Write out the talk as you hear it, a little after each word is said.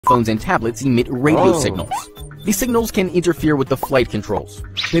Phones and tablets emit radio signals. These signals can interfere with the flight controls.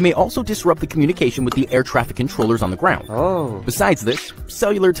 They may also disrupt the communication with the air traffic controllers on the ground. Besides this,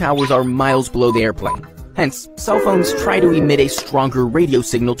 cellular towers are miles below the airplane. Hence, cell phones try to emit a stronger radio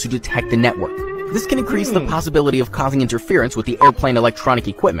signal to detect the network. This can increase the possibility of causing interference with the airplane electronic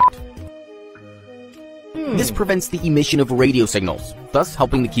equipment. This prevents the emission of radio signals, thus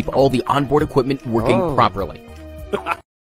helping to keep all the onboard equipment working properly.